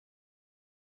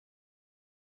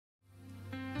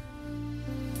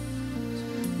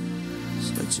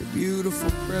It's a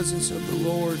beautiful presence of the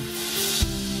Lord.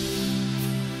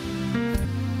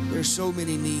 There's so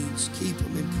many needs. Keep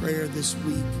them in prayer this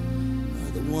week.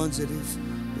 The ones that have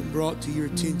been brought to your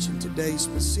attention today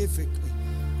specifically.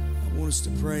 I want us to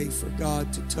pray for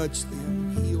God to touch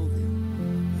them, heal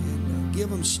them, and give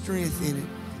them strength in it.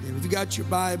 And if you got your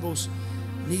Bibles,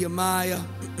 Nehemiah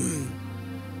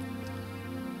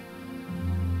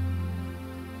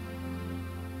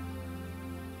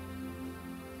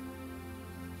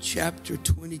chapter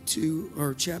 22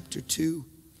 or chapter 2,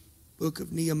 book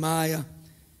of Nehemiah,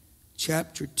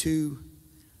 chapter 2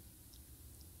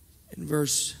 and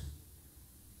verse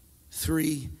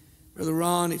 3. Brother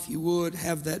Ron, if you would,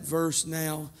 have that verse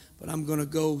now, but I'm going to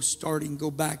go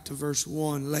back to verse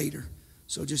 1 later.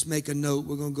 So just make a note.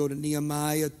 We're going to go to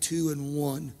Nehemiah 2 and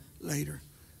 1 later.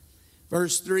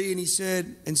 Verse 3, and he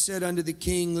said unto the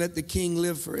king, let the king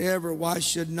live forever. Why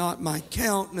should not my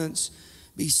countenance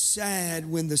be sad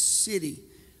when the city,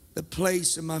 the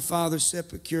place of my father's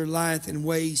sepulchre, lieth in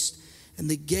waste, and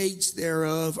the gates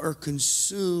thereof are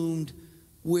consumed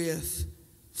with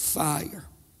fire?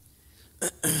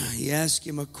 He asked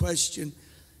him a question.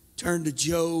 Turn to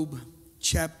Job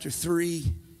chapter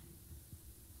 3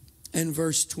 and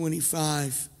verse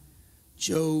 25.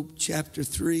 Job chapter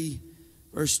 3,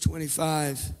 verse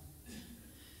 25.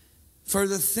 For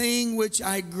the thing which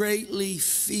I greatly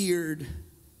feared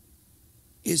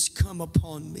is come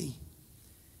upon me,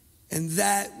 and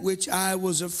that which I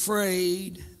was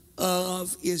afraid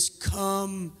of is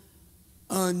come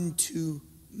unto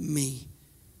me.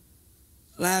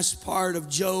 Last part of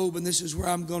Job, and this is where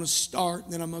I'm going to start,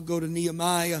 and then I'm going to go to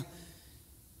Nehemiah.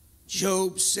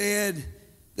 Job said,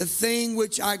 the thing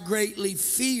which I greatly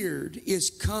feared is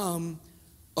come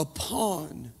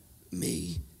upon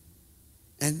me,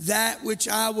 and that which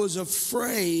I was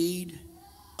afraid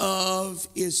of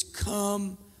is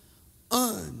come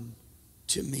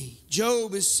unto me.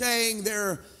 Job is saying there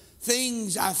are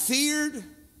things I feared,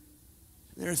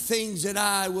 there are things that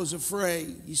I was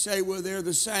afraid. You say, well, they're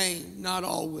the same. Not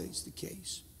always the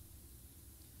case.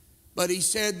 But he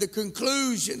said the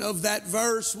conclusion of that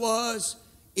verse was,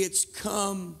 it's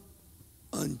come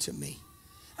unto me.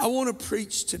 I want to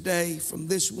preach today from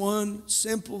this one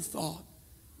simple thought.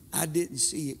 I didn't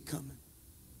see it coming.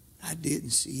 I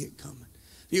didn't see it coming.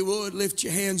 If you would, lift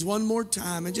your hands one more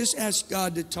time and just ask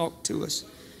God to talk to us.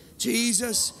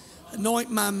 Jesus, anoint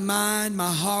my mind,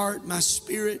 my heart, my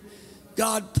spirit.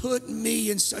 God, put me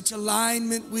in such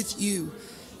alignment with you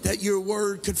that your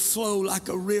word could flow like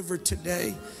a river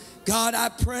today. God, I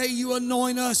pray you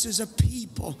anoint us as a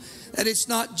people, that it's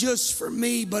not just for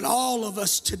me, but all of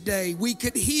us today. We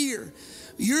could hear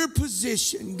your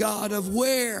position, God, of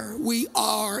where we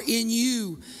are in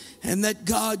you, and that,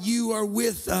 God, you are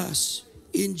with us.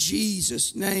 In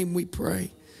Jesus' name we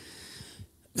pray.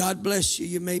 God bless you.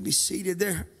 You may be seated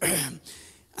there.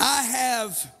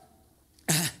 I've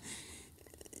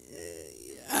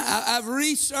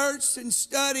researched and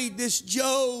studied this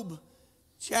Job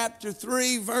chapter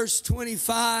 3 verse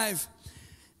 25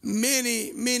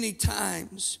 many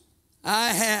times. I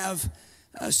have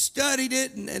studied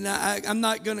it, and I'm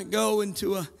not going to go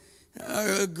into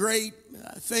a great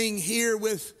thing here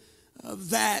with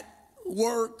that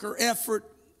work or effort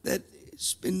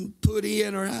that's been put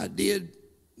in, or I did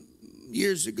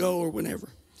years ago or whenever.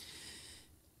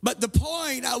 But the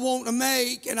point I want to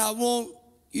make, and I want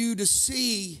you to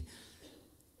see,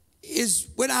 is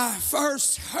when I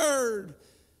first heard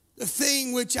the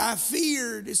thing which I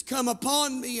feared is come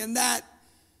upon me, and that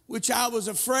which I was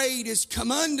afraid is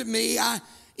come unto me,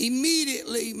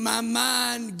 immediately my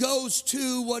mind goes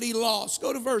to what he lost.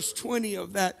 Go to verse 20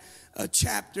 of that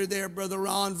chapter there, Brother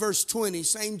Ron, verse 20,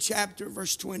 same chapter,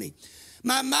 verse 20.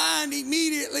 My mind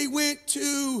immediately went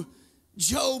to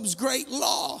Job's great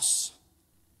loss.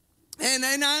 And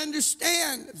I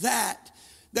understand that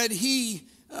he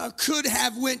could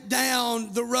have went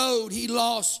down the road. He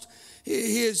lost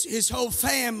his whole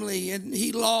family, and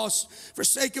he lost, for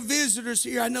sake of visitors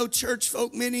here, I know church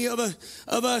folk, many of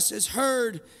us has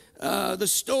heard the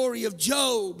story of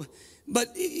Job.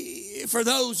 But for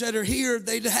those that are here,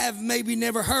 they have maybe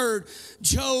never heard.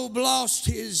 Job lost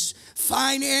his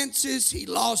finances. He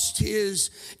lost his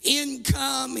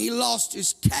income. He lost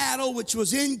his cattle, which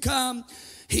was income.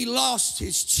 He lost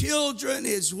his children,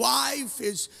 his wife,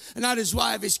 his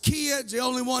kids. The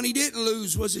only one he didn't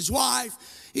lose was his wife.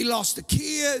 He lost the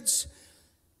kids,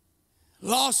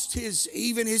 lost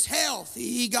even his health.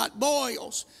 He got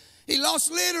boils. He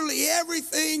lost literally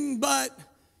everything but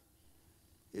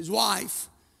his wife.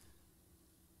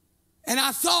 And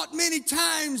I thought many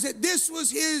times that this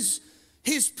was his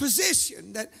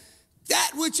position, that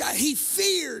that which he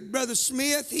feared, Brother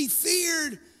Smith, he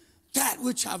feared that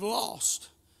which I've lost,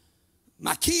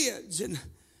 my kids.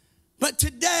 But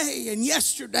today and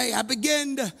yesterday I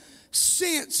began to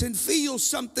sense and feel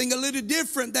something a little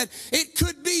different, that it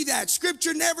could be that.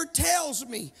 Scripture never tells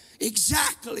me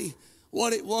exactly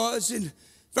what it was. And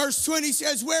verse 20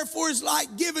 says, wherefore is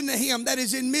light given to him that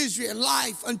is in misery, and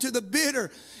life unto the bitter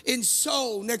in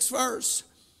soul. Next verse.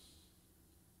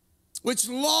 Which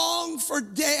long for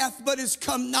death, but is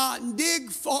come not, and dig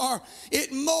for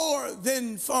it more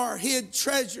than for hid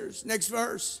treasures. Next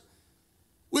verse.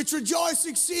 Which rejoice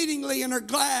exceedingly and are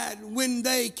glad when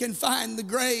they can find the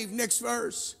grave. Next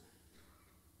verse.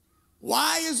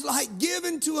 Why is light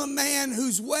given to a man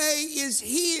whose way is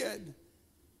hid,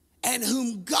 and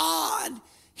whom God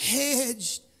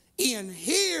hedged in?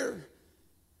 Here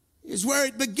is where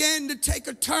it began to take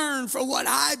a turn for what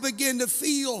I began to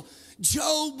feel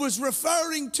Job was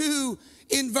referring to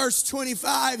in verse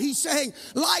 25. He's saying,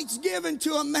 light's given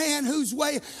to a man whose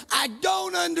way, I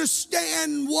don't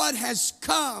understand what has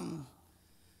come.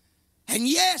 And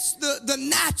yes, the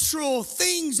natural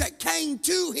things that came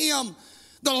to him,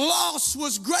 the loss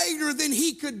was greater than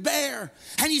he could bear.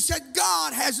 And he said,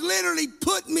 God has literally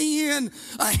put me in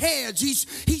a hedge.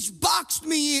 He's boxed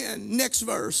me in. Next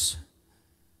verse.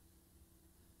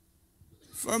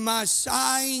 For my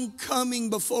sighing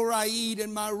coming before I eat,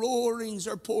 and my roarings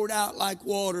are poured out like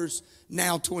waters.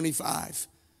 Now 25.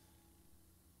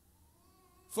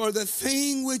 For the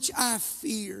thing which I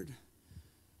feared,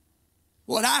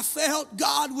 what I felt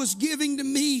God was giving to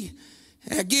me,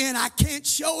 again, I can't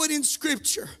show it in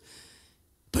Scripture,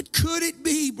 but could it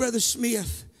be, Brother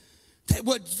Smith, that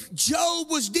what Job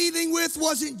was dealing with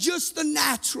wasn't just the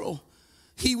natural?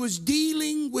 He was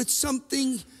dealing with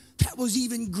something that was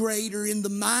even greater in the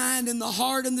mind and the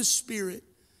heart and the spirit.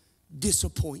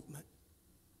 Disappointment.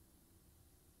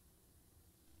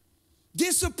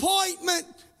 Disappointment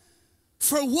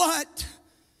for what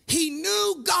he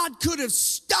knew God could have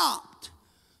stopped,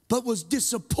 but was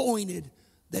disappointed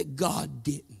that God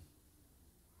didn't.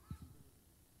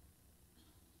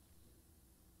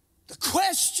 The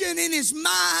question in his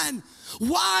mind,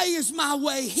 why is my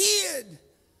way hid?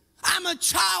 I'm a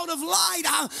child of light.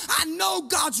 I know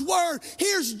God's word.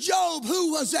 Here's Job,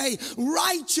 who was a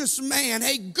righteous man,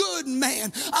 a good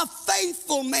man, a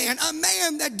faithful man, a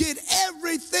man that did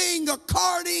everything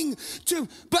according to,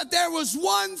 but there was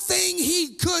one thing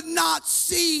he could not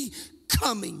see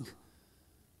coming.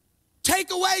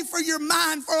 Take away from your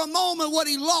mind for a moment what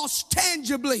he lost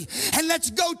tangibly, and let's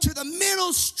go to the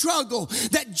mental struggle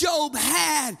that Job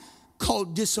had,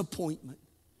 called disappointment.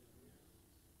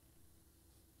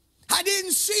 I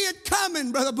didn't see it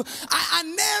coming, brother. I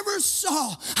never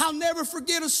saw. I'll never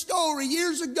forget a story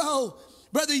years ago.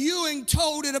 Brother Ewing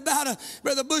told it about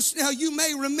Brother Bushnell. You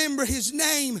may remember his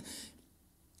name.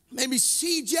 Maybe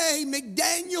C.J.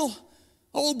 McDaniel.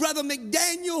 Old Brother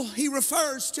McDaniel, he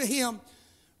refers to him.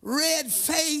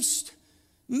 Red-faced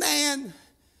man.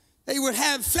 They would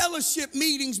have fellowship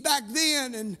meetings back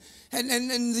then,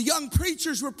 and the young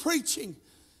preachers were preaching.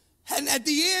 And at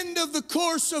the end of the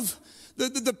course of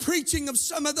the preaching of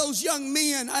some of those young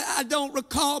men, I don't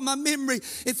recall my memory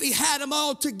if he had them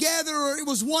all together or it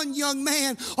was one young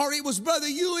man or it was Brother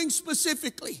Ewing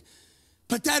specifically.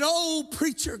 But that old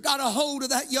preacher got a hold of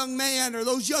that young man or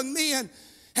those young men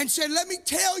and said, let me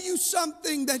tell you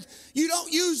something that you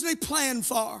don't usually plan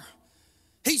for.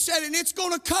 He said, and it's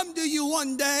going to come to you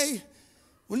one day.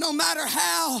 Well, no matter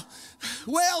how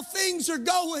well things are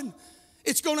going,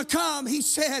 it's going to come. He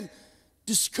said,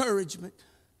 discouragement.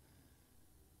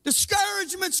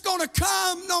 Discouragement's going to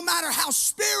come no matter how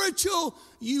spiritual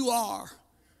you are.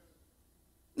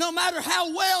 No matter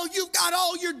how well you've got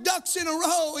all your ducks in a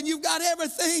row and you've got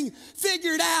everything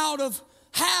figured out of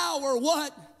how or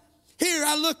what. Here,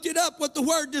 I looked it up, what the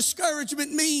word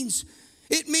discouragement means.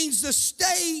 It means the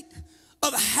state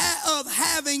of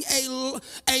having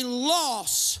a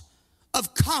loss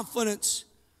of confidence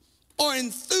or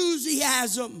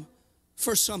enthusiasm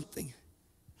for something.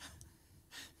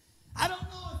 I don't know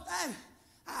if that,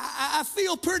 I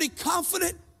feel pretty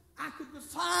confident I could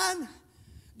define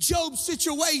Job's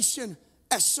situation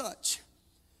as such.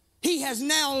 He has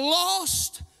now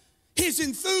lost his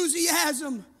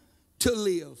enthusiasm to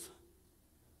live.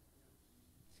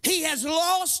 He has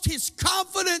lost his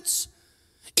confidence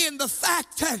in the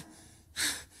fact that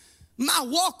my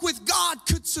walk with God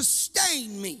could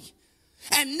sustain me.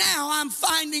 And now I'm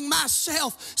finding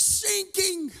myself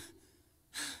sinking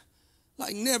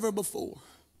like never before.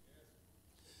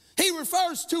 He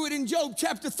refers to it in Job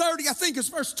chapter 30. I think it's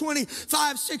verse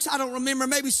 25, 6. I don't remember.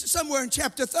 Maybe somewhere in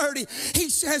chapter 30. He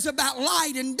says about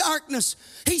light and darkness.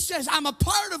 He says, I'm a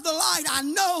part of the light. I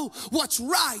know what's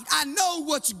right. I know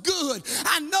what's good.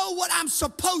 I know what I'm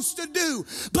supposed to do.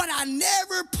 But I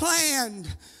never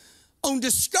planned on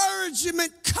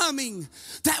discouragement coming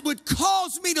that would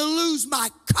cause me to lose my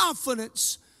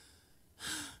confidence.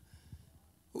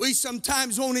 We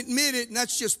sometimes won't admit it, and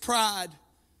that's just pride.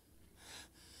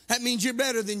 That means you're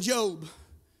better than Job.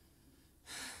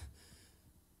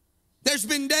 There's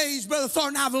been days, Brother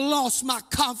Thornton, I've lost my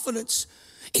confidence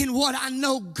in what I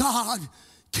know God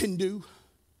can do.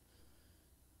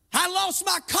 I lost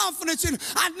my confidence in,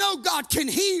 I know God can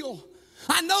heal.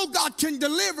 I know God can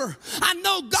deliver. I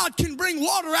know God can bring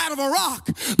water out of a rock.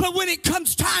 But when it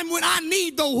comes time when I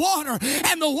need the water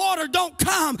and the water don't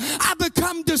come, I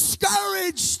become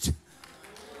discouraged.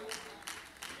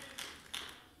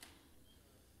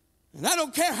 And I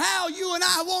don't care how you and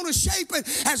I want to shape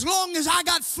it, as long as I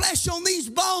got flesh on these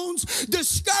bones,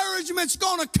 discouragement's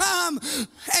going to come,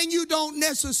 and you don't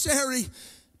necessarily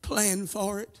plan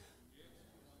for it.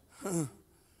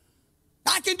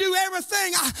 I can do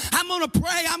everything. I'm going to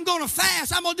pray. I'm going to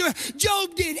fast. I'm going to do it.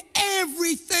 Job did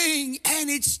everything, and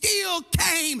it still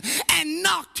came and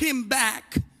knocked him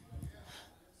back.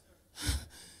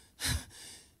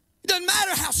 It doesn't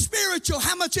matter how spiritual,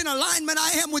 how much in alignment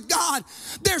I am with God.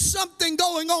 There's something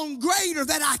going on greater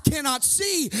that I cannot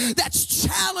see that's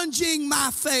challenging my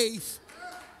faith.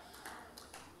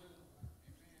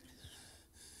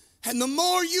 And the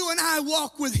more you and I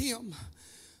walk with Him,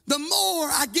 the more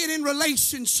I get in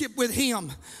relationship with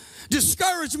Him,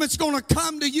 discouragement's going to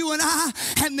come to you and I,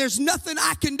 and there's nothing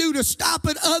I can do to stop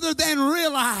it other than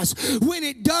realize when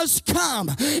it does come,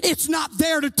 it's not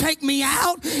there to take me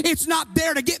out. It's not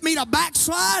there to get me to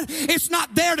backslide. It's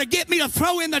not there to get me to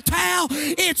throw in the towel.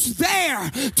 It's there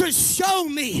to show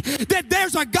me that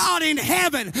there's a God in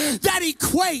heaven that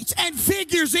equates and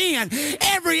figures in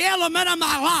every element of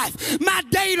my life. My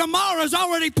day tomorrow is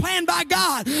already planned by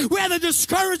God, whether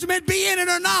discouragement be in it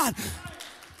or not.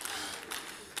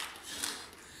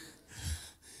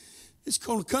 It's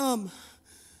going to come.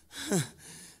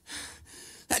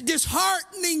 That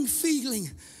disheartening feeling,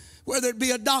 whether it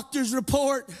be a doctor's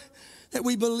report that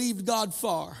we believed God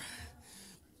for,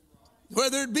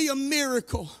 whether it be a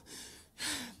miracle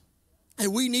that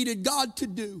we needed God to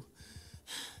do,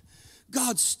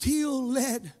 God still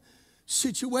let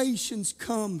situations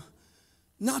come,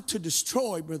 not to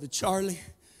destroy, Brother Charlie,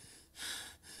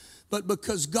 but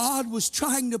because God was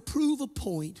trying to prove a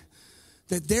point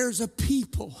that there's a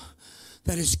people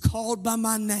that is called by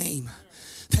my name,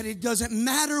 that it doesn't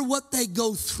matter what they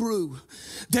go through,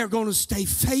 they're going to stay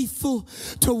faithful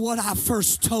to what I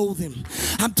first told them.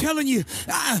 I'm telling you,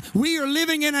 we are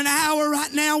living in an hour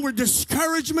right now where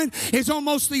discouragement is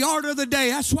almost the order of the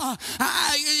day. That's why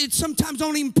it sometimes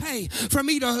don't even pay for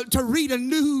me to read a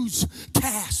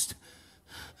newscast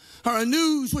or a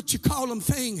news, what you call them,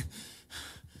 thing.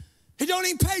 It don't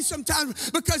even pay sometimes,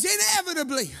 because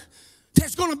inevitably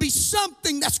there's going to be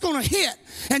something that's going to hit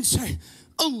and say,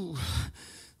 oh,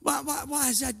 why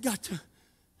has that got to? I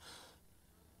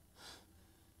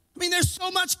mean, there's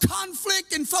so much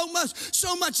conflict and so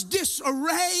much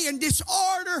disarray and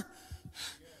disorder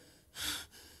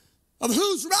of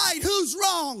who's right, who's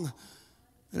wrong.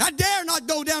 And I dare not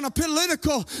go down a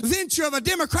political venture of a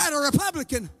Democrat or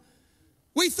Republican.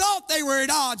 We thought they were at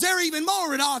odds. They're even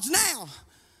more at odds now.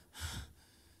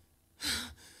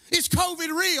 Is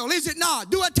COVID real? Is it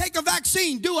not? Do I take a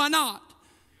vaccine? Do I not?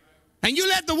 And you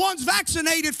let the ones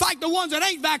vaccinated fight the ones that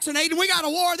ain't vaccinated. We got a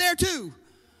war there too.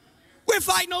 We're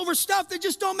fighting over stuff that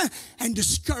just don't matter. And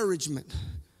discouragement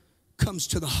comes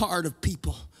to the heart of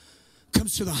people.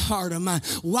 Comes to the heart of mine.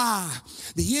 Why?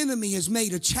 The enemy has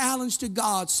made a challenge to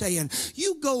God, saying,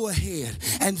 you go ahead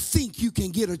and think you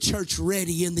can get a church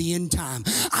ready in the end time.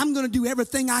 I'm going to do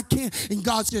everything I can. And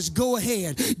God says, go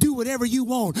ahead, do whatever you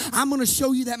want. I'm going to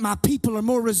show you that my people are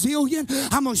more resilient.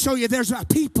 I'm going to show you there's a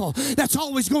people that's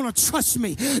always going to trust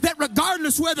me. That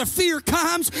regardless whether fear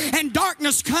comes and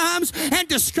darkness comes and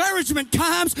discouragement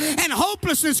comes and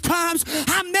hopelessness comes,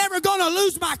 I'm never going to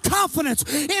lose my confidence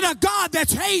in a God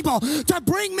that's able to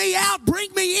bring me out,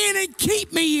 bring me in, and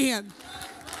keep me in.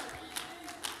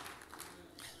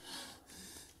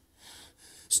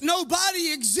 There's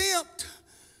nobody exempt.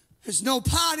 There's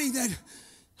nobody that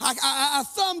I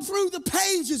thumb through the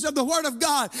pages of the Word of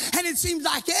God, and it seems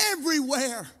like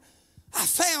everywhere I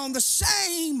found the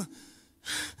same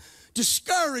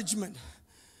discouragement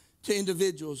to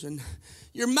individuals. And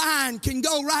your mind can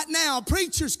go right now.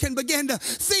 Preachers can begin to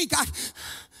think,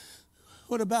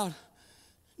 what about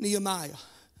Nehemiah?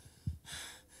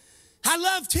 I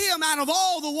loved him out of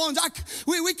all the ones.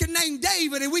 We can name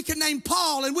David, and we can name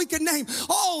Paul, and we can name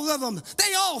all of them.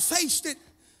 They all faced it.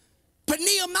 But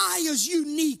Nehemiah's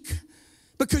unique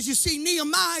because you see,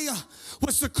 Nehemiah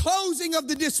was the closing of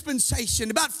the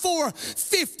dispensation. About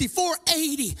 450,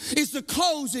 480 is the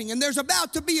closing, and there's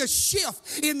about to be a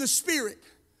shift in the spirit.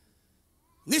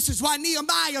 This is why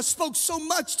Nehemiah spoke so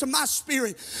much to my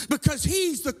spirit, because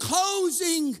he's the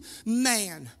closing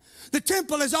man. The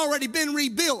temple has already been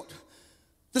rebuilt.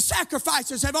 The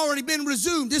sacrifices have already been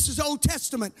resumed. This is Old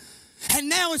Testament. And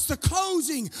now it's the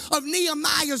closing of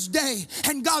Nehemiah's day.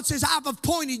 And God says, I've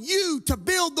appointed you to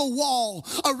build the wall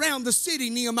around the city,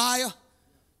 Nehemiah.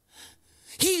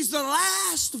 He's the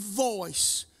last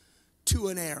voice to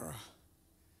an era.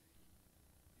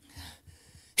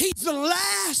 He's the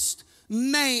last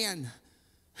man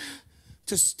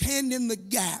to stand in the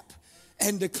gap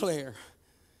and declare,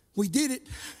 we did it.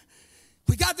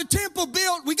 We got the temple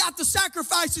built. We got the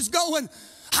sacrifices going.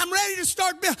 I'm ready to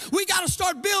start. We got to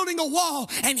start building a wall.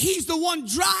 And he's the one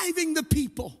driving the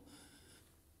people,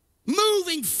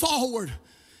 moving forward.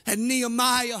 And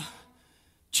Nehemiah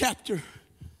chapter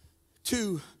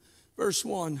 2, verse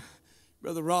 1,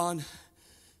 Brother Ron,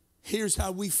 here's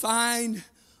how we find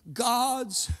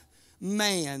God's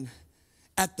man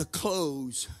at the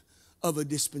close of a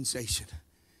dispensation.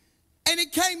 And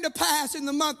it came to pass in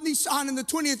the month Nisan, in the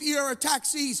 20th year of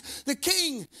Taxes, the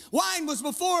king, wine was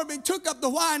before him, and took up the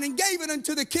wine and gave it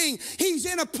unto the king. He's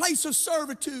in a place of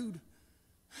servitude.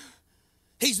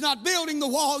 He's not building the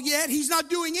wall yet. He's not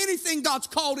doing anything God's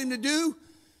called him to do.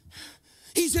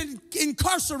 He's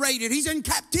incarcerated. He's in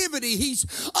captivity.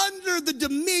 He's under the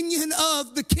dominion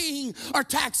of the king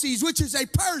Artaxerxes, which is a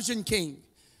Persian king.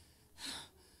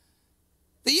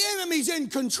 The enemy's in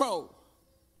control.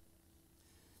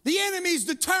 The enemy's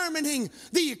determining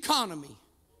the economy.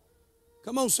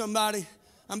 Come on, somebody.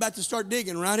 I'm about to start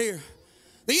digging right here.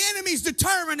 The enemy's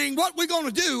determining what we're going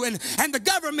to do, and the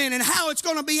government, and how it's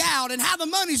going to be out, and how the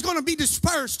money's going to be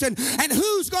dispersed, and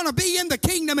who's going to be in the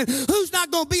kingdom and who's not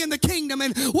going to be in the kingdom,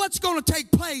 and what's going to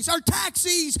take place.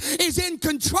 Artaxerxes is in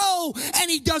control,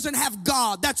 and he doesn't have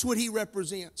God. That's what he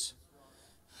represents.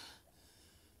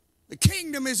 The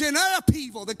kingdom is in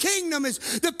upheaval. The kingdom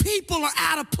is, the people are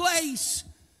out of place.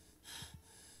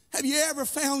 Have you ever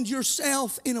found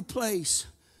yourself in a place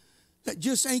that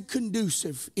just ain't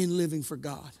conducive in living for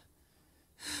God?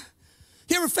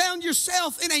 You ever found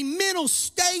yourself in a mental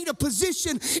state, a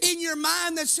position in your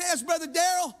mind that says, Brother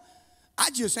Darrell, I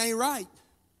just ain't right?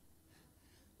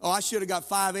 Oh, I should have got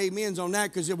 5 amens on that,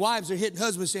 because your wives are hitting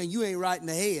husbands saying, you ain't right in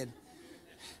the head.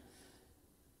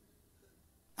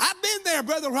 I've been there,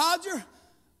 Brother Roger.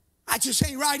 I just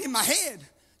ain't right in my head.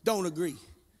 Don't agree.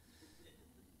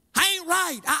 I ain't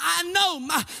right. I know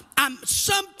I'm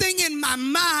something in my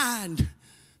mind.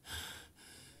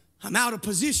 I'm out of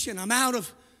position. I'm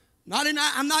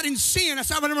not in sin. That's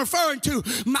not what I'm referring to.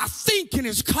 My thinking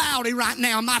is cloudy right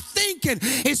now. My thinking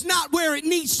is not where it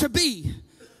needs to be.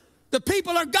 The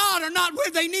people of God are not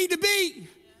where they need to be.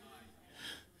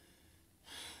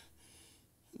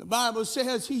 The Bible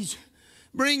says he's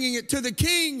bringing it to the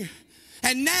king.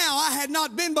 And now I had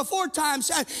not been before time.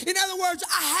 In other words,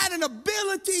 I had an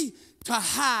ability to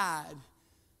hide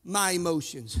my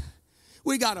emotions.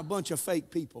 We got a bunch of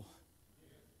fake people.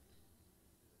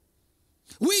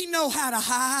 We know how to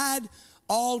hide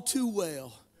all too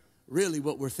well really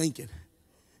what we're thinking.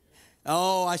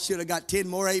 Oh, I should have got 10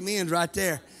 more amens right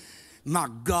there. My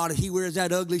God, if he wears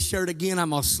that ugly shirt again,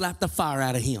 I'm going to slap the fire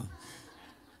out of him.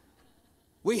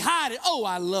 We hide it. Oh,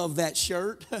 I love that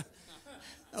shirt.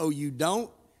 Oh, you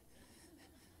don't?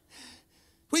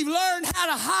 We've learned how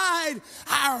to hide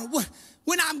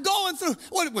when I'm going through.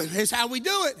 Here's how we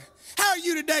do it. How are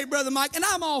you today, Brother Mike? And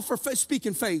I'm all for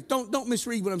speaking faith. Don't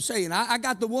misread what I'm saying. I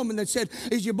got the woman that said,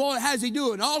 is your boy, how's he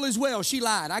doing? All is well. She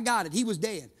lied. I got it. He was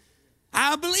dead.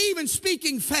 I believe in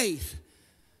speaking faith.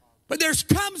 But there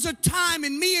comes a time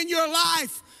in me and your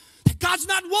life that God's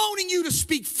not wanting you to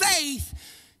speak faith.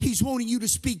 He's wanting you to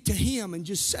speak to him and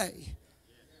just say,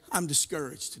 I'm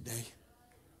discouraged today.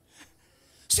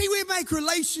 See, we make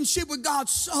relationship with God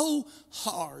so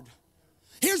hard.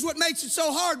 Here's what makes it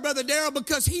so hard, Brother Darrell,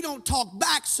 because he don't talk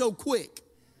back so quick.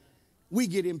 We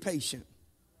get impatient.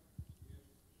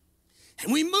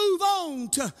 And we move on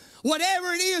to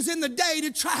whatever it is in the day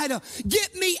to try to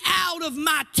get me out of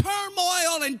my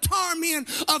turmoil and torment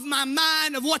of my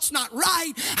mind of what's not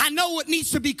right. I know what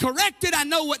needs to be corrected. I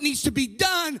know what needs to be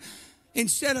done.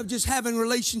 Instead of just having a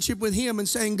relationship with him and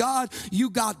saying, God, you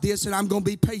got this, and I'm going to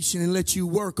be patient and let you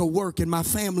work in my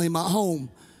family, my home.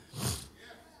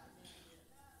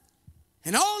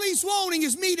 And all he's wanting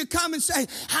is me to come and say,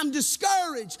 I'm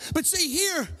discouraged. But see,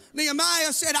 here,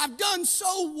 Nehemiah said, I've done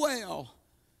so well.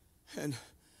 And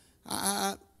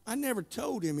I never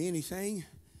told him anything.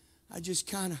 I just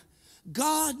kind of,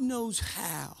 God knows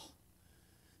how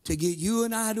to get you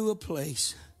and I to a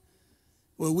place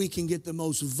where we can get the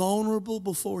most vulnerable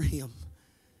before him.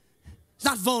 It's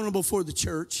not vulnerable for the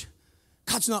church.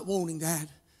 God's not wanting that.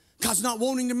 God's not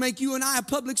wanting to make you and I a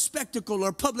public spectacle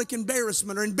or public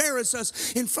embarrassment or embarrass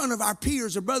us in front of our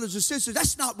peers or brothers or sisters.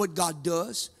 That's not what God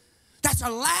does. That's a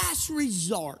last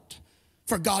resort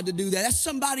for God to do that. That's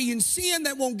somebody in sin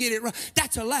that won't get it right.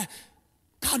 That's a last.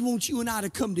 God wants you and I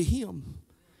to come to him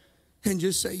and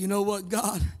just say, you know what,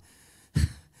 God,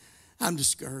 I'm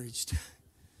discouraged.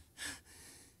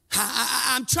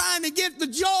 I'm trying to get the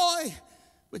joy,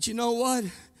 but you know what?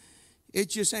 It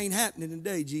just ain't happening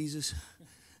today, Jesus.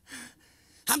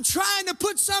 I'm trying to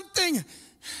put something.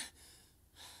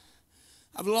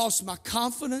 I've lost my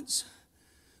confidence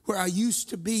where I used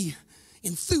to be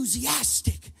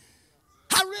enthusiastic.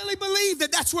 I really believe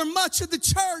that that's where much of the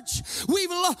church,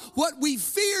 what we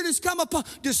feared has come upon.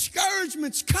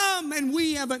 Discouragements come and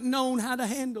we haven't known how to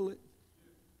handle it.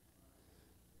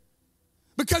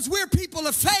 Because we're people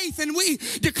of faith and we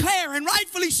declare, and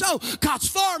rightfully so, God's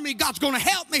for me, God's going to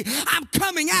help me. I'm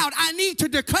coming out. I need to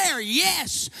declare,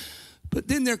 yes. But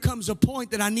then there comes a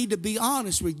point that I need to be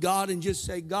honest with God and just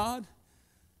say, God,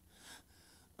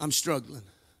 I'm struggling.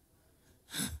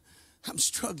 I'm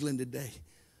struggling today.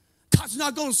 God's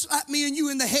not going to slap me and you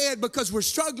in the head because we're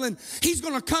struggling. He's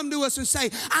going to come to us and say,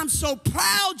 I'm so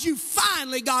proud you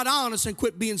finally got honest and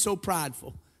quit being so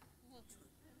prideful.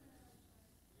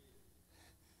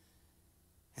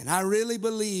 And I really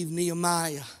believe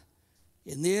Nehemiah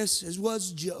in this, as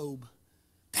was Job,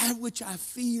 that which I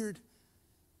feared.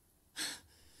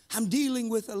 I'm dealing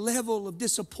with a level of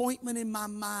disappointment in my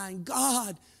mind.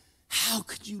 God, how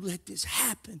could you let this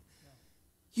happen?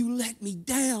 You let me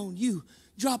down. You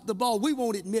dropped the ball. We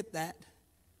won't admit that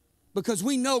because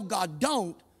we know God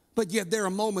don't, but yet there are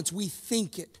moments we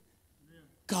think it.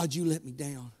 God, you let me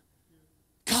down.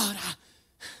 God,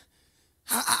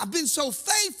 I've been so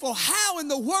faithful. How in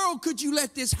the world could you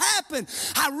let this happen?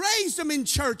 I raised them in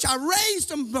church. I raised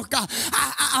them. God,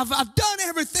 I've done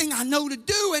everything I know to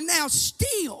do, and now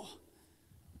still.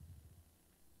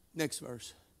 Next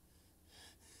verse.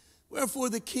 Wherefore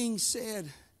the king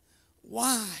said,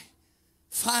 why?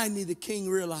 Finally the king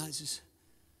realizes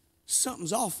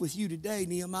something's off with you today,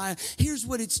 Nehemiah. Here's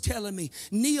what it's telling me.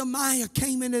 Nehemiah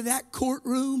came into that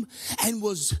courtroom and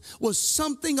was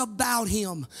something about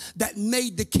him that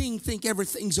made the king think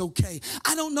everything's okay.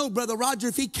 I don't know, Brother Roger,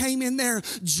 if he came in there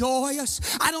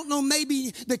joyous. I don't know,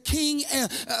 maybe the king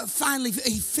finally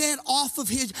he fed off of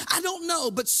his. I don't know,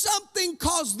 but something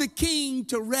caused the king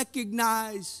to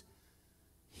recognize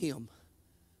him.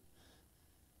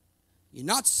 You're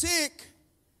not sick.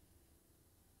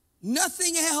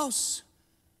 Nothing else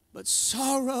but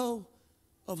sorrow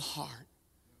of heart.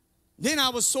 Then I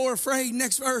was sore afraid.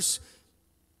 Next verse.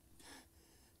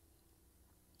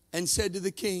 And said to the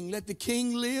king, let the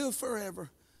king live forever.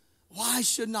 Why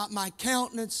should not my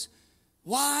countenance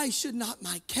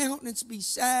be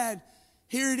sad?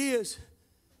 Here it is.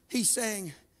 He's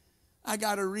saying, I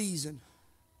got a reason.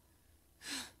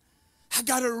 I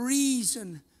got a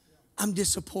reason I'm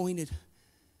disappointed.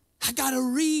 I got a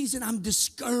reason I'm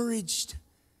discouraged.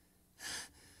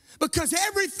 Because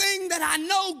everything that I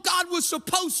know God was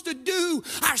supposed to do,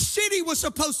 our city was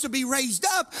supposed to be raised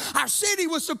up. Our city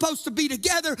was supposed to be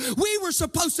together. We were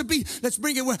supposed to be, let's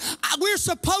bring it, we're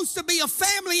supposed to be a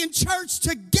family in church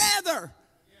together.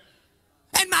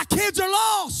 And my kids are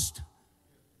lost.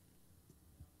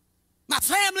 My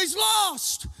family's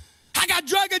lost. I got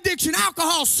drug addiction,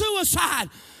 alcohol, suicide.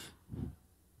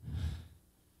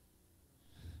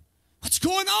 What's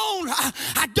going on?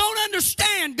 I don't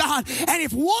understand, God. And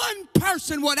if one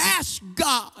person would ask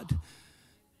God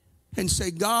and say,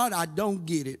 God, I don't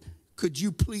get it. Could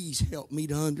you please help me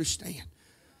to understand?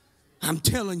 I'm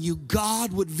telling you,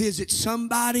 God would visit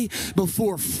somebody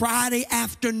before Friday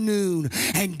afternoon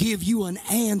and give you an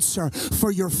answer for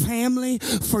your family,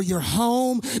 for your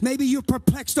home. Maybe you're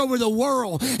perplexed over the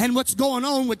world and what's going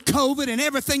on with COVID and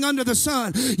everything under the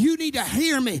sun. You need to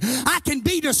hear me. I can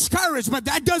be discouraged, but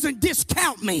that doesn't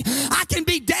discount me. I can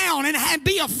be down and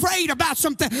be afraid about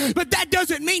something, but that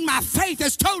doesn't mean my faith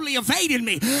has totally evaded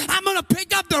me. I'm going to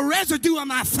pick up the residue of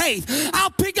my faith. I'll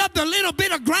pick up the little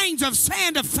bit of grains of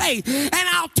sand of faith, and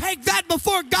I'll take that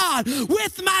before God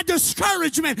with my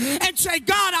discouragement and say,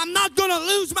 God, I'm not going to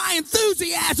lose my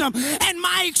enthusiasm and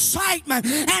my excitement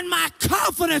and my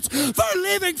confidence for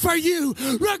living for you,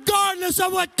 regardless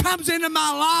of what comes into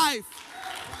my life.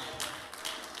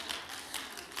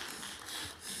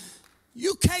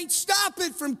 You can't stop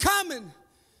it from coming.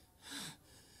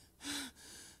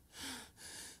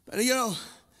 But you know,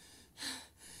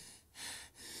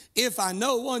 if I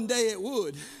know one day it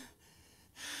would,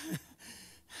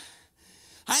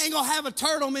 I ain't going to have a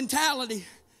turtle mentality.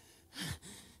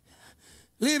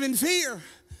 Live in fear.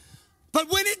 But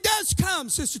when it does come,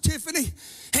 Sister Tiffany,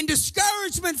 and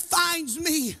discouragement finds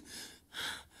me,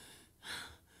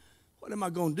 what am I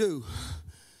going to do?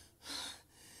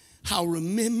 I'll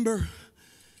remember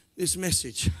this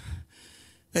message.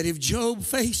 That if Job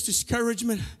faced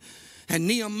discouragement and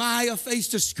Nehemiah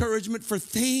faced discouragement for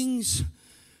things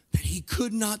that he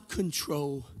could not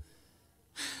control,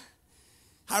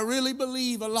 I really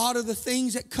believe a lot of the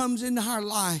things that comes into our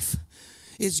life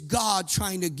is God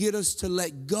trying to get us to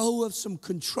let go of some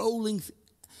controlling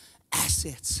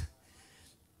assets.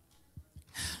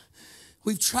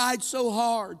 We've tried so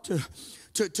hard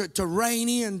to rein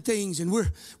in things, and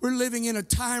we're living in a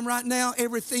time right now,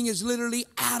 everything is literally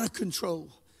out of control.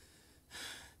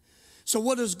 So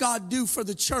what does God do for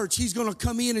the church? He's going to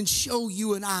come in and show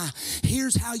you and I,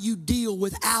 here's how you deal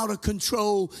with out of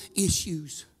control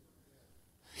issues.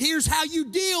 Here's how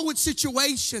you deal with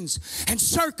situations and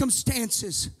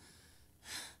circumstances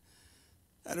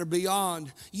that are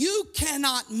beyond. You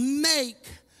cannot make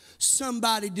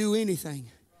somebody do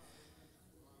anything.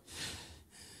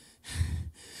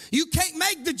 You can't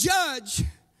make the judge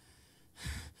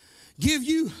give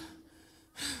you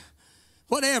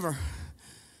whatever.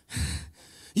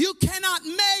 You cannot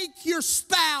make your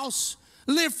spouse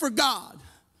live for God.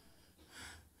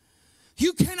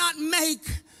 You cannot make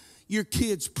your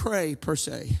kids pray, per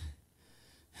se.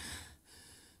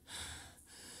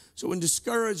 So when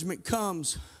discouragement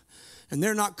comes and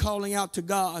they're not calling out to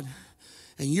God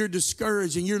and you're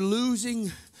discouraged and you're losing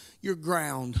your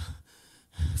ground.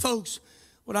 Folks,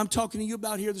 what I'm talking to you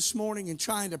about here this morning and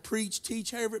trying to preach,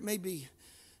 teach, however it may be,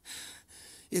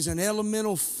 is an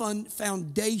elemental,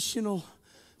 foundational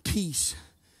piece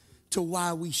to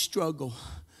why we struggle.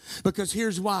 Because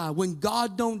here's why. When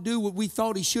God don't do what we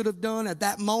thought he should have done at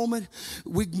that moment,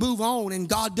 we move on and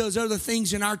God does other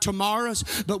things in our tomorrows,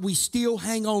 but we still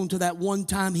hang on to that one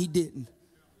time he didn't.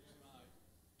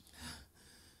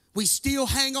 We still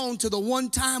hang on to the one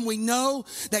time we know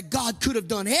that God could have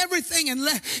done everything and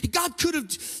God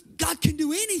can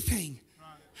do anything.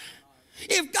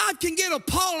 If God can get a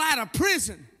Paul out of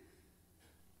prison,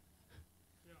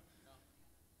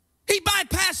 he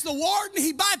bypassed the warden,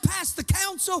 he bypassed the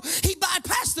council, he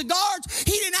bypassed the guards.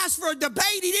 He didn't ask for a debate,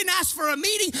 he didn't ask for a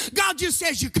meeting. God just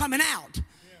says, you're coming out.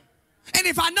 And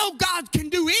if I know God can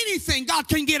do anything, God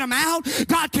can get them out,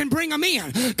 God can bring them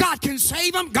in, God can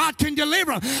save them, God can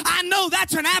deliver them. I know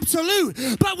that's an absolute.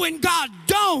 But when God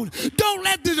don't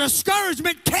let the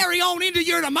discouragement carry on into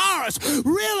your tomorrows.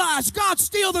 Realize God's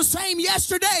still the same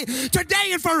yesterday,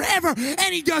 today, and forever,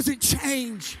 and he doesn't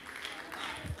change.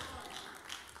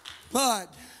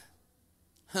 But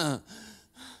there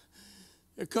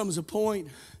comes a point,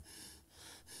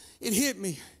 it hit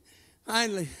me.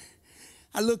 Finally,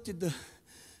 I looked at the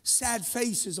sad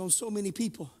faces on so many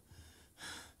people.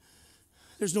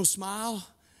 There's no smile.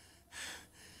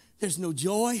 There's no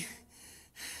joy.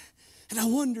 And I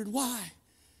wondered why.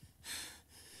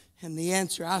 And the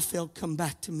answer I felt come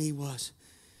back to me was,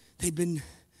 they've been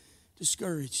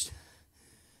discouraged.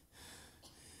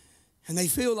 And they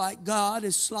feel like God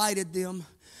has slighted them.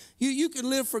 You can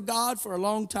live for God for a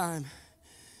long time,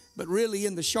 but really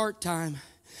in the short time.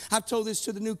 I've told this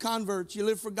to the new converts. You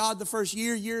live for God the first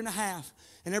year and a half,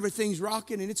 and everything's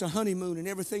rocking, and it's a honeymoon, and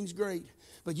everything's great.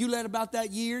 But you let about that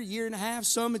year and a half,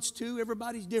 some it's 2,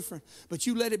 everybody's different. But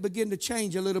you let it begin to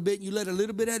change a little bit, and you let a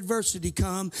little bit of adversity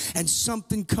come, and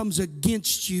something comes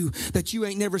against you that you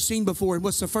ain't never seen before. And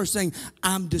what's the first thing?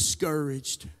 I'm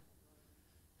discouraged.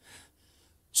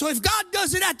 So if God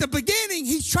does it at the beginning,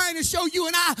 he's trying to show you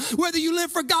and I, whether you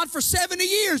live for God for 70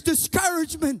 years,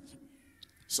 discouragement,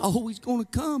 it's always going to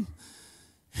come.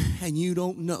 And you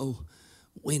don't know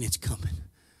when it's coming.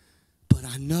 But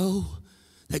I know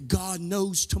that God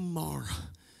knows tomorrow.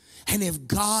 And if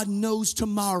God knows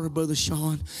tomorrow, Brother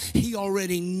Sean, he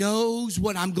already knows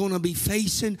what I'm going to be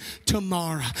facing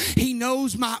tomorrow. He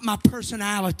knows my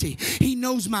personality. He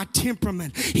knows my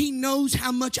temperament. He knows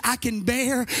how much I can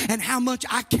bear and how much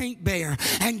I can't bear.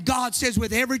 And God says,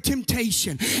 with every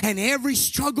temptation and every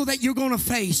struggle that you're going to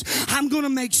face, I'm going to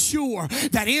make sure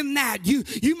that in that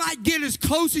you might get as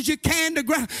close as you can to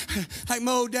ground. Like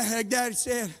my old daddy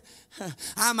said,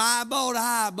 I'm eyeball to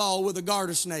eyeball with a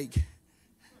garter snake.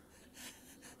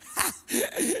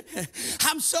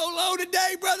 I'm so low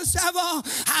today, Brother Savon.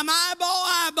 I'm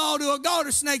eyeball to a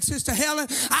garter snake, Sister Helen.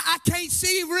 I can't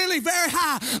see really very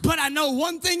high, but I know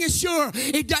one thing is sure.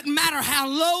 It doesn't matter how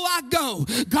low I go,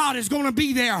 God is going to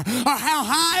be there. Or how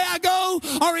high I go,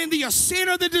 or in the ascent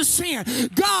or the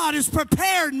descent, God has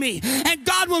prepared me, and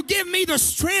God will give me the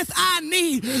strength I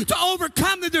need to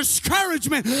overcome the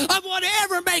discouragement of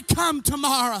whatever may come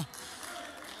tomorrow.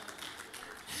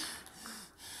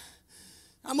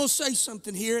 I'm going to say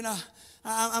something here, and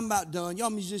I'm about done. Y'all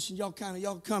musicians, y'all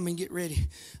come and get ready.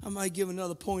 I might give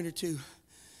another point or two.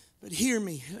 But hear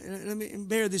me. Let me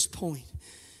bear this point.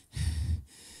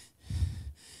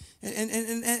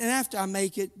 And after I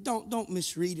make it, don't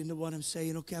misread into what I'm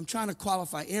saying, okay? I'm trying to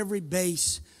qualify every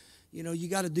base. You know, you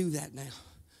got to do that now.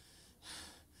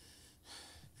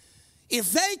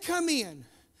 If they come in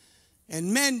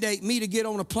and mandate me to get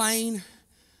on a plane,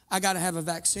 I got to have a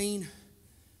vaccine.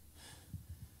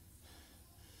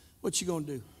 What you gonna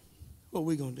do? What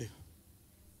we gonna do?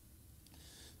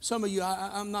 Some of you,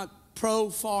 I'm not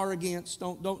pro, far, against.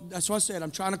 Don't. That's what I said.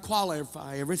 I'm trying to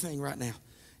qualify everything right now.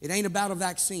 It ain't about a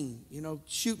vaccine. You know,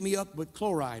 shoot me up with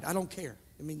chloride. I don't care.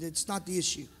 I mean, it's not the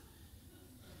issue.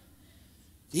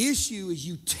 The issue is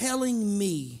you telling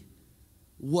me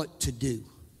what to do.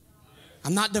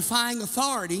 I'm not defying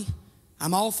authority.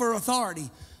 I'm all for authority.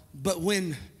 But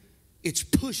when it's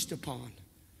pushed upon,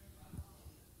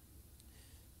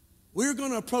 we're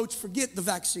going to approach, forget the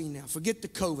vaccine now, forget the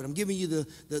COVID. I'm giving you the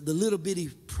little bitty,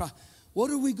 what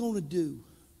are we going to do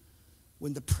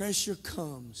when the pressure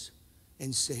comes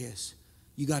and says,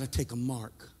 you got to take a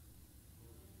mark?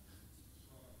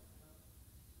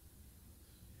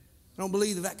 I don't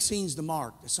believe the vaccine's the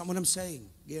mark. That's not what I'm saying.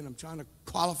 Again, I'm trying to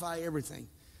qualify everything.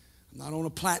 I'm not on a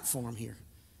platform here.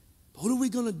 But what are we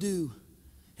going to do?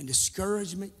 And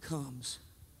discouragement comes.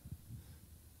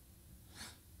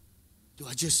 Do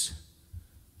I just,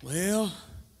 or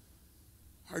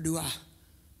do I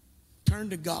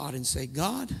turn to God and say,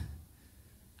 God,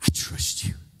 I trust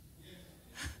you.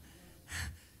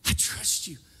 I trust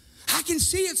you. I can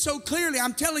see it so clearly.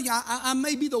 I'm telling you, I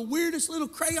may be the weirdest little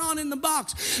crayon in the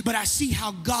box, but I see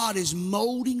how God is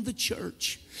molding the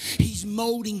church. He's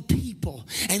molding people,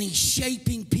 and he's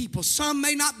shaping people. Some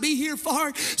may not be here for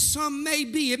it. Some may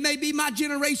be. It may be my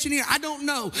generation here. I don't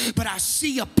know. But I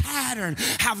see a pattern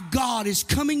how God is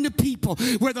coming to people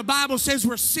where the Bible says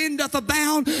where sin doth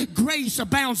abound, grace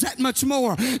abounds that much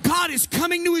more. God is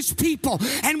coming to his people,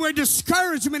 and where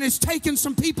discouragement is taking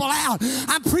some people out.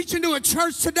 I'm preaching to a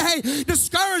church today.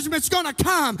 Discouragement's going to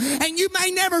come, and you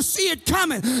may never see it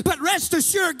coming, but rest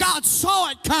assured God saw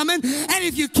it coming. And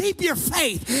if you keep your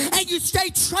faith, and you stay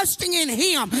trusting in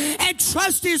him and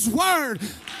trust his word.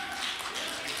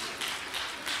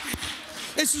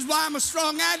 This is why I'm a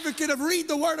strong advocate of read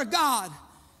the word of God.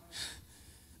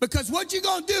 Because what you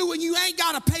going to do when you ain't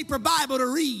got a paper Bible to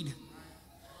read?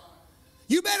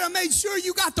 You better make sure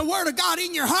you got the word of God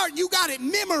in your heart. You got it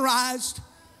memorized.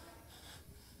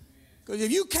 Because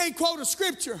if you can't quote a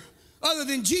scripture other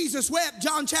than Jesus wept,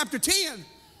 John chapter 10,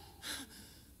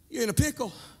 you're in a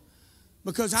pickle.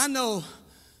 Because I know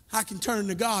I can turn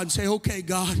to God and say, okay,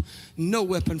 God, no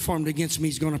weapon formed against me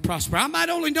is going to prosper. I might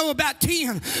only know about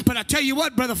 10, but I tell you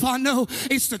what, Brother Fondo,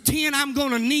 it's the 10 I'm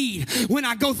going to need when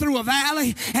I go through a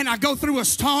valley and I go through a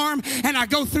storm and I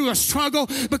go through a struggle,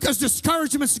 because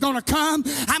discouragement is going to come.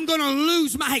 I'm going to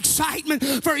lose my excitement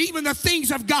for even the things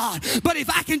of God. But if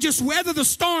I can just weather the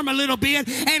storm a little bit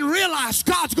and realize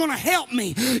God's going to help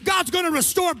me, God's going to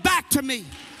restore back to me.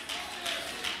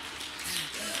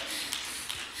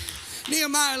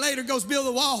 Nehemiah later goes build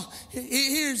the wall.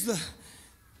 If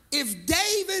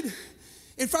David,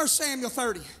 in 1 Samuel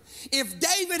 30, if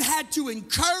David had to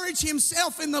encourage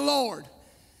himself in the Lord,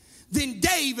 then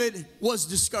David was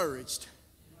discouraged.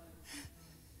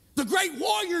 The great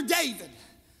warrior David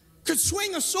could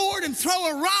swing a sword and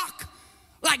throw a rock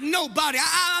like nobody.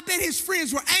 I bet his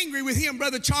friends were angry with him,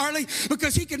 Brother Charlie,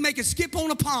 because he could make it skip on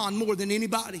a pond more than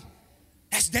anybody.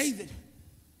 That's David.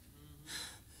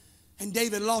 And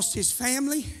David lost his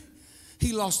family.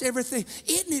 He lost everything.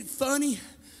 Isn't it funny?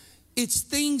 It's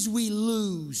things we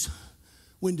lose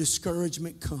when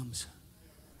discouragement comes.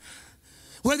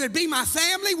 Whether it be my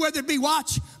family, whether it be,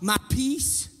 watch, my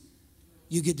peace,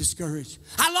 you get discouraged.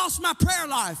 I lost my prayer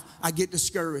life, I get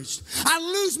discouraged. I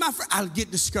lose my I get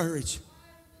discouraged.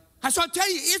 So I tell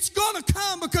you, it's going to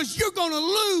come, because you're going to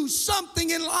lose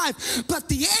something in life. But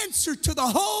the answer to the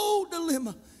whole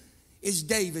dilemma is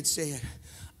David said,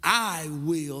 I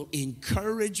will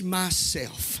encourage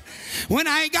myself. When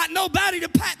I ain't got nobody to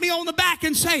pat me on the back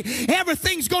and say,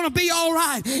 everything's going to be all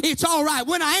right, it's all right.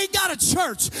 When I ain't got a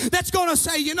church that's going to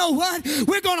say, you know what,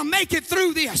 we're going to make it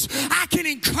through this, I can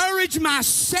encourage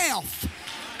myself.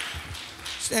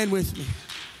 Stand with me.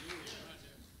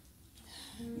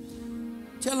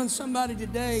 Telling somebody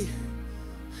today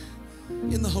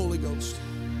in the Holy Ghost.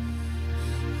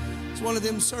 It's one of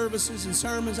them services and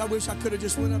sermons I wish I could have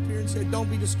just went up here and said, don't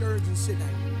be discouraged and sit down.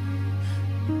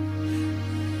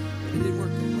 But it didn't work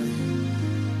that way.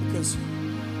 Because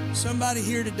somebody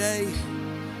here today,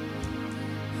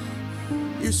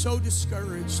 you're so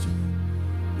discouraged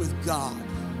with God.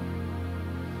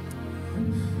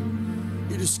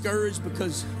 You're discouraged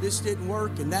because this didn't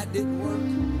work and that didn't work.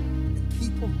 And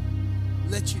people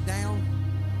let you down.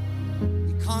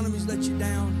 Economies let you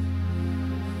down.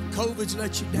 COVID's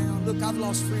let you down. Look, I've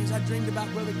lost friends. I dreamed about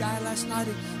Brother Guy last night.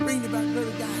 I dreamed about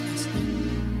Brother Guy last night.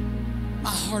 My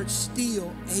heart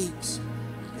still aches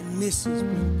and misses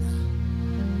Brother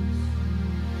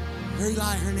Guy.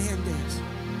 Eli Hernandez.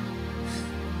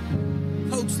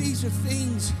 Folks, these are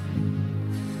things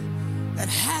that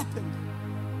happened,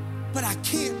 but I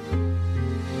can't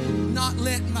not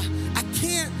let I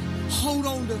can't hold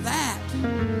on to that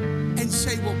and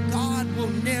say, well, God will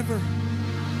never.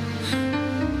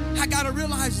 I got to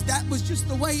realize that was just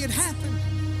the way it happened.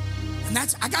 And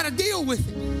I got to deal with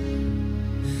it.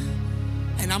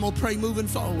 And I'm going to pray moving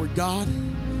forward. God,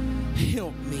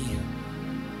 help me.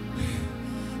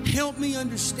 Help me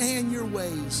understand your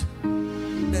ways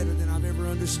better than I've ever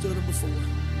understood them before.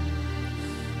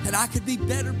 That I could be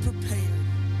better prepared.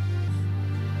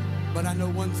 But I know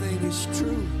one thing is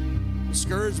true.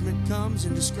 Discouragement comes,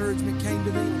 and discouragement came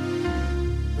to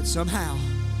them. But somehow,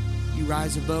 you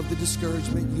rise above the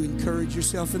discouragement. You encourage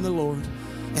yourself in the Lord.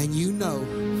 And you know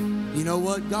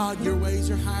what, God, your ways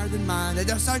are higher than mine.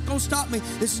 That's not going to stop me.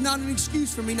 This is not an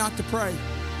excuse for me not to pray.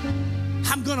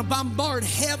 I'm going to bombard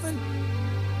heaven.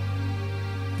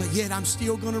 But yet I'm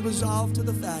still going to resolve to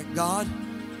the fact, God,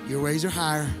 your ways are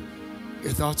higher.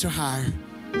 Your thoughts are higher.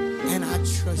 And I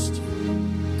trust you.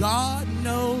 God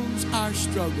knows our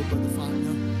struggle, Brother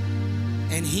Fonda.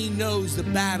 And he knows the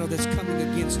battle that's coming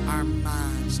against our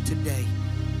minds today.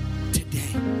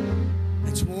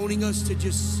 It's wanting us to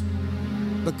just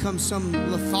become some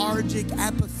lethargic,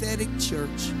 apathetic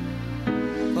church.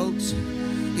 Folks,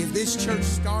 if this church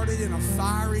started in a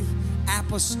fiery,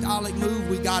 apostolic move,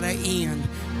 we got to end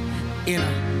in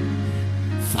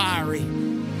a fiery,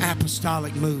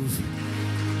 apostolic move.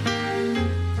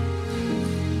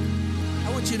 I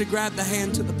want you to grab the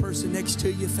hand to the person next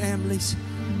to you, families.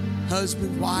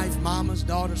 Husband, wife, mamas,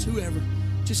 daughters, whoever.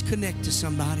 Just connect to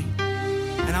somebody.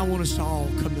 And I want us to all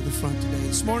come to the front today.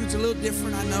 This morning's a little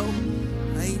different, I know.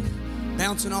 I ain't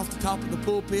bouncing off the top of the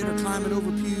pulpit or climbing over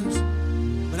pews.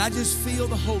 But I just feel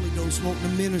the Holy Ghost wanting to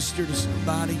minister to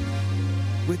somebody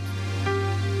with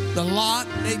the lot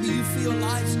maybe you feel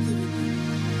life's giving you.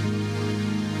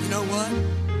 You know what?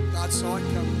 God saw it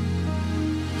coming.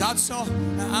 God saw,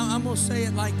 I'm going to say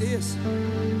it like this.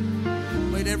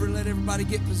 Wait, let everybody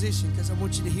get positioned because I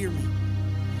want you to hear me.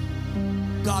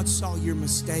 God saw your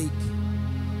mistake.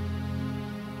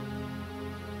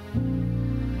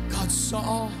 God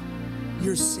saw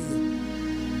your sin.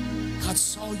 God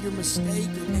saw your mistake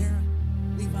and error.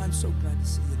 Levi, I'm so glad to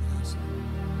see you in the house.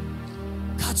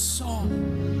 God saw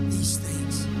these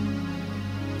things.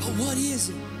 But what is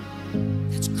it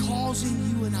that's causing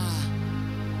you and I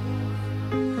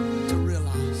to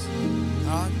realize,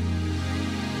 God,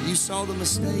 you saw the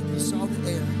mistake, you saw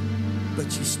the error, but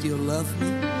you still love me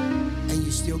and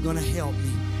you're still going to help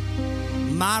me.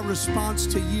 My response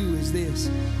to you is this: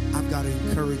 I've got to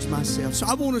encourage myself. So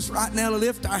I want us right now to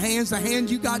lift our hands, the hand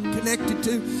you got connected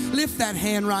to. Lift that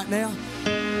hand right now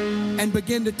and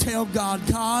begin to tell God,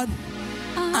 God,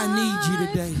 I need you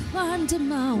today.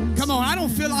 Come on, I don't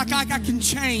feel like I can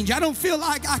change. I don't feel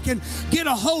like I can get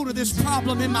a hold of this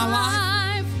problem in my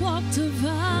life. I've walked a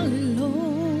valley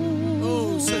low.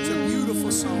 Oh, such a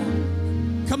beautiful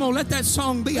song. Come on, let that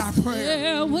song be our prayer.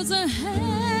 There was a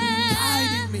hand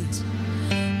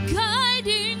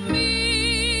guiding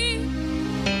me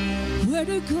where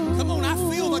to go. Come on, I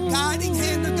feel the guiding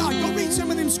hand of God. Go read some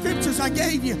of them scriptures I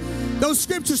gave you. Those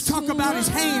scriptures talk about his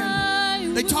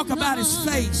hand. They talk about his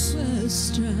face.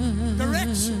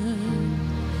 Direction.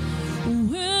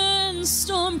 When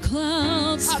storm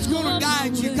clouds God's going to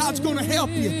guide you. God's going to help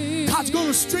you. God's going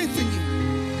to strengthen you.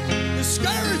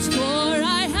 Discouragement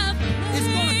is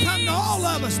going to come to all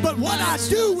of us, but what I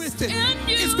do with it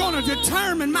is going to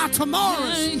determine my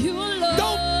tomorrows.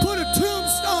 Don't put a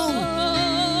tombstone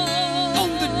on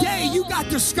the day you got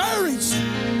got discouraged,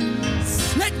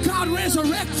 let God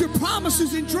resurrect your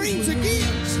promises and dreams again.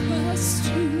 Trust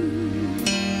you,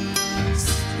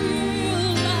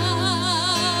 still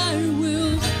I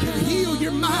will Can heal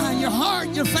your mind, your heart,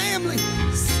 your family.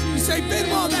 You say,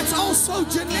 Benoit, that's all so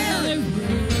generic.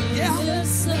 Yeah,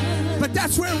 but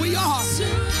that's where we are.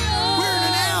 We're in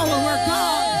an hour where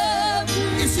God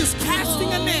is just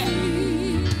casting a net.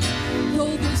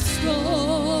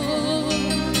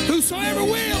 Whosoever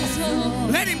will,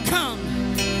 let him come.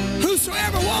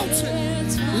 Whosoever wants it,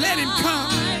 let him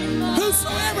come.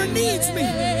 Whosoever needs me,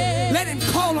 let him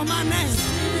call on my name.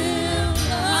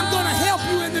 I'm going to help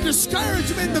you in the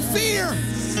discouragement, the fear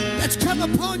that's come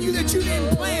upon you that you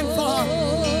didn't plan for.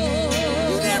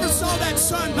 You never saw that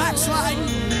son backsliding.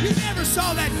 You never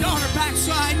saw that daughter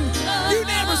backsliding. You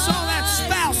never saw that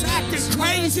spouse acting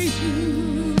crazy.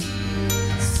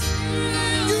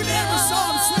 You never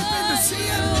saw him slip into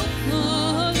sin.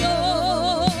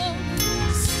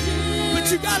 But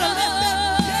you got to let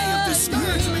that day of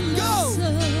discouragement go.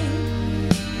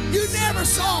 You never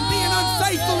saw him being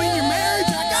unfaithful in your marriage.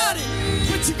 I got it.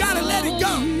 But you got to let it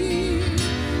go.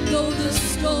 Though the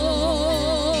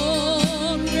storm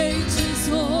rages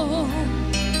on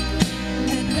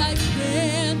and I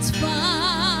can't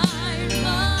find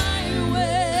my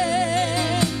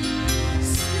way.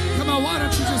 Come on, why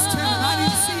don't you just tell him, I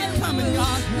didn't see it coming,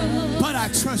 God, but I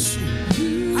trust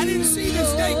you.